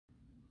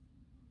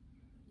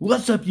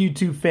What's up,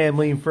 YouTube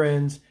family and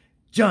friends?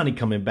 Johnny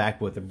coming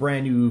back with a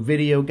brand new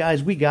video.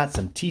 Guys, we got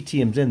some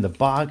TTMs in the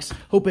box.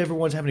 Hope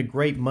everyone's having a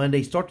great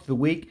Monday. Start to the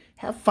week.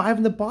 Have 5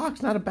 in the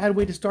box. Not a bad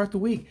way to start the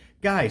week.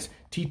 Guys,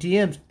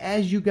 TTMs,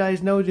 as you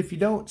guys know, if you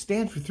don't,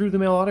 stands for through the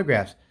mail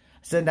autographs.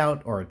 Send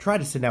out, or try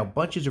to send out,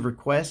 bunches of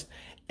requests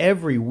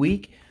every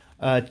week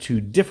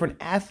to different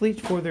athletes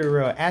for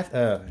their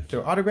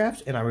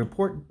autographs, and I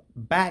report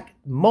back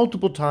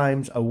multiple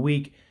times a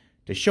week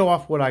to show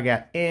off what I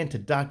got and to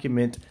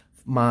document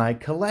my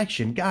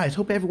collection. Guys,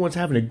 hope everyone's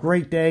having a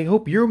great day.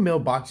 Hope your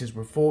mailboxes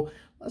were full.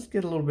 Let's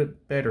get a little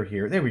bit better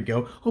here. There we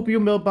go. Hope your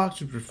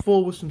mailboxes were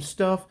full with some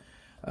stuff.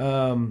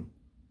 Let's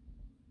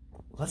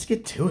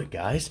get to it,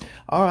 guys.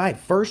 All right,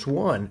 first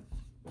one.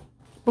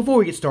 Before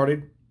we get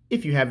started,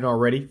 if you haven't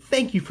already,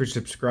 thank you for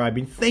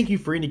subscribing. Thank you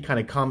for any kind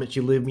of comments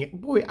you leave me.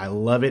 Boy, I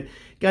love it.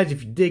 Guys,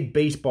 if you dig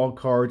baseball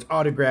cards,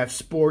 autographs,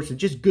 sports, and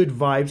just good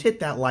vibes,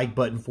 hit that like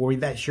button for me.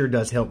 That sure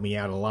does help me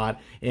out a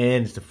lot.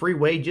 And it's a free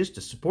way just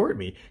to support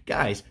me.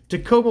 Guys,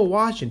 Tacoma,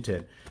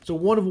 Washington. So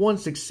 1 of 1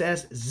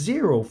 success,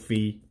 0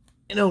 fee,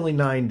 and only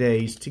 9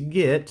 days to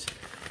get.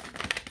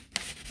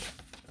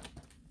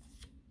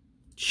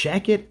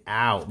 Check it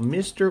out.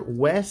 Mr.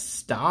 West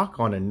stock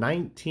on a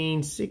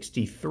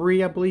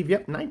 1963, I believe.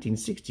 Yep,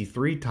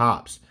 1963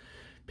 Topps.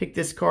 Picked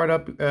this card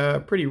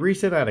up pretty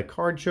recent at a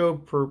card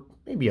show for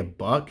maybe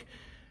 $1.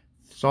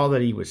 Saw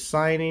that he was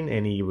signing,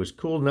 and he was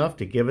cool enough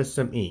to give us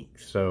some ink.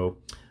 So,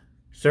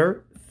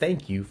 sir,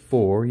 thank you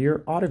for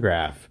your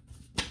autograph.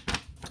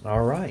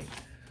 All right.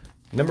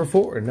 Number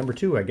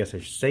 2, I guess I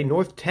should say.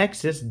 North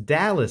Texas,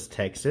 Dallas,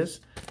 Texas.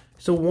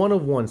 So 1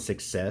 of 1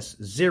 success,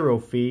 0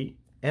 fee.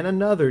 And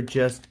another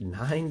just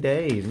 9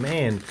 days.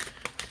 Man,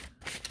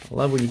 I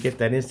love when you get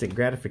that instant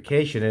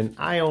gratification. And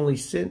I only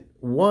sent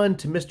one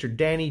to Mr.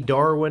 Danny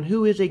Darwin,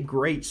 who is a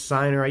great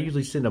signer. I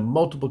usually send him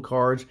multiple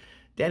cards.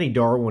 Danny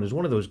Darwin is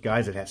one of those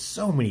guys that has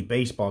so many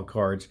baseball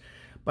cards.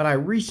 But I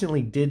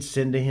recently did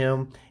send to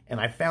him, and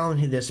I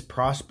found this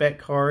prospect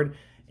card.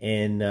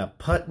 And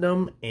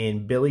Putnam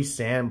and Billy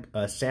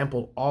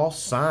sampled all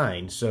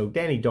signed. So,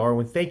 Danny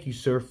Darwin, thank you,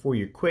 sir, for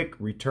your quick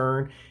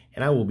return.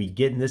 And I will be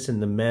getting this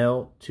in the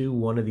mail to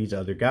one of these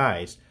other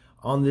guys.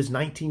 On this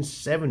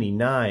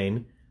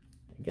 1979,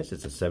 I guess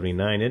it's a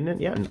 79, isn't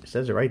it? Yeah, it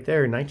says it right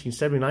there,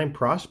 1979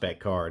 prospect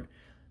card.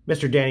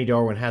 Mr. Danny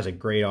Darwin has a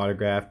great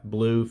autograph,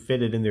 blue,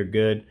 fitted in there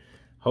good.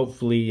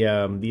 Hopefully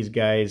these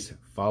guys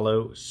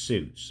follow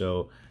suit.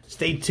 So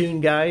stay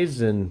tuned,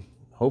 guys, and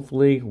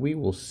hopefully we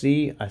will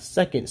see a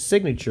second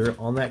signature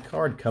on that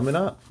card coming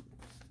up.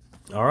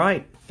 All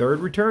right, third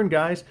return,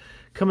 guys.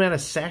 Coming out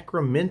of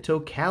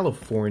Sacramento,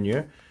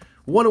 California.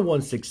 1 of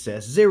 1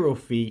 success, 0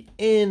 fee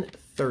in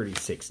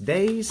 36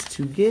 days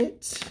to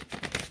get.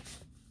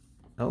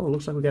 Oh,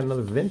 looks like we got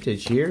another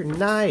vintage here.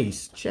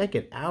 Nice. Check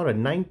it out. A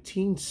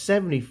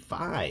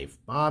 1975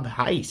 Bob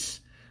Heiss.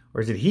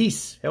 Or is it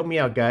Heiss? Help me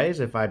out, guys,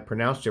 if I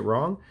pronounced it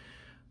wrong.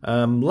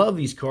 Love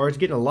these cards.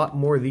 Getting a lot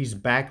more of these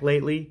back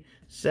lately.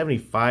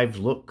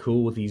 75s look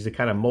cool with these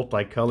kind of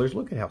multicolors.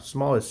 Look at how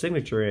small his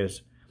signature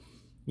is.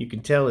 You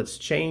can tell it's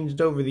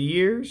changed over the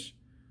years.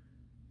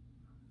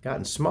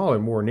 Gotten smaller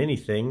more than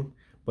anything,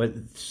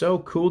 but so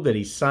cool that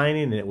he's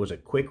signing and it was a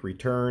quick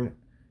return.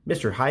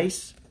 Mr.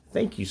 Heiss,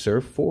 thank you,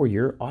 sir, for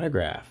your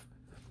autograph.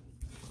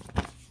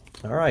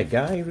 All right,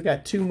 guys, we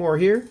got 2 more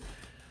here.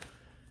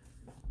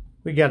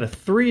 We got a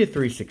 3 of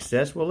 3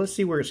 success. Well, let's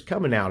see where it's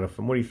coming out of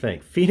from. What do you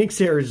think? Phoenix,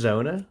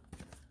 Arizona.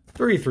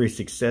 3 of 3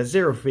 success,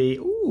 0 fee.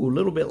 Ooh, a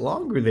little bit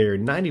longer there.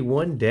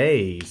 91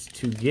 days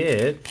to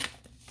get.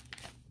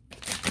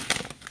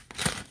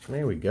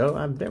 There we go.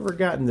 I've never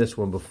gotten this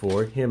one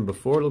before.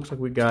 Looks like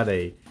we got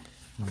a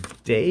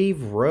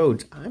Dave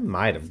Rhodes. I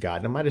might have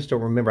gotten. I might just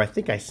don't remember. I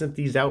think I sent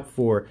these out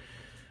for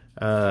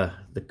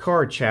the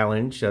card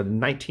challenge,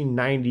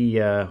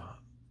 1990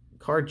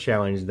 card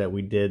challenge that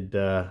we did.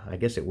 I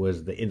guess it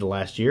was the end of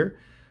last year.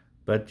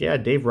 But yeah,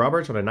 Dave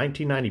Roberts on a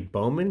 1990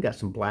 Bowman. Got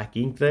some black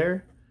ink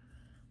there.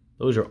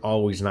 Those are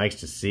always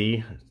nice to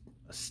see.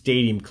 A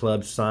Stadium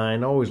Club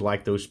sign. Always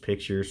like those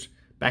pictures.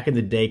 Back in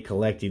the day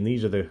collecting,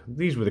 these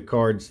were the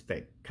cards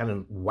that kind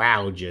of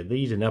wowed you.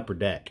 These and Upper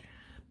Deck.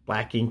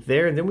 Black ink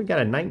there. And then we got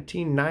a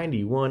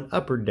 1991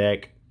 Upper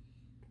Deck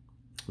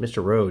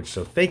Mr. Rhodes.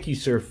 So thank you,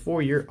 sir,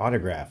 for your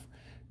autograph.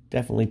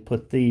 Definitely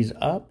put these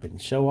up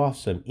and show off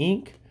some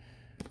ink.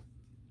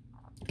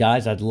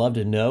 Guys, I'd love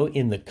to know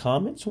in the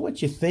comments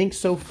what you think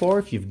so far.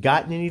 If you've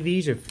gotten any of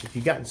these, or if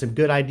you've gotten some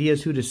good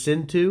ideas who to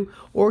send to,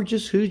 or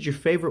just who's your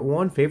favorite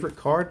one, favorite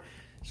card.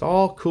 It's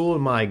all cool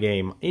in my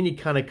game. Any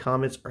kind of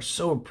comments are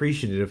so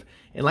appreciative.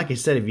 And like I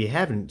said, if you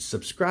haven't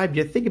subscribed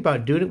yet, think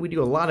about doing it. We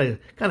do a lot of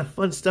kind of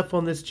fun stuff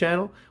on this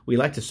channel. We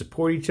like to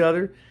support each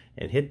other.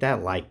 And hit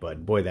that like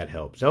button. Boy, that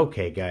helps.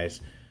 Okay, guys.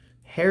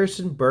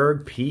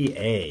 Harrisonburg,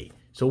 PA.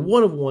 So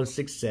 1 of 1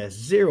 success,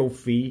 0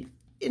 fee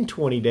in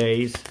 20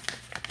 days.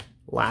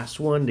 Last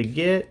one to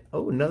get.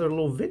 Oh, another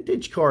little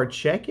vintage card.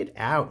 Check it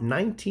out.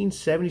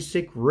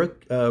 1976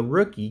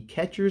 rookie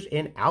catchers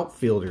and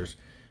outfielders.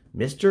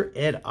 Mr.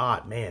 Ed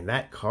Ott. Man,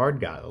 that card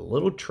got a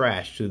little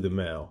trash through the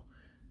mail.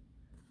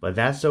 But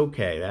that's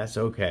okay. That's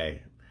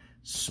okay.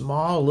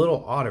 Small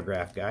little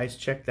autograph, guys.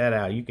 Check that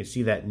out. You can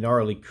see that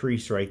gnarly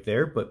crease right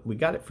there. But we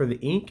got it for the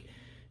ink.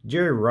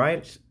 Jerry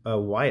White,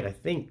 I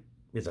think,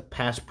 is a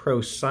past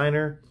pro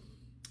signer.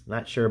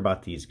 Not sure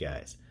about these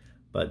guys.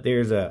 But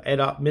there's a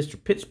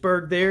Mr.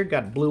 Pittsburgh there.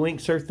 Got blue ink,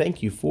 sir.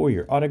 Thank you for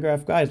your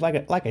autograph. Guys,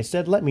 like I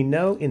said, let me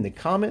know in the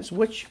comments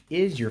which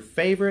is your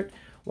favorite.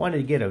 Wanted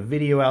to get a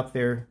video out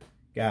there.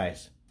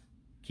 Guys,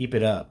 keep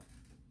it up.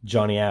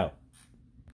 Johnny out.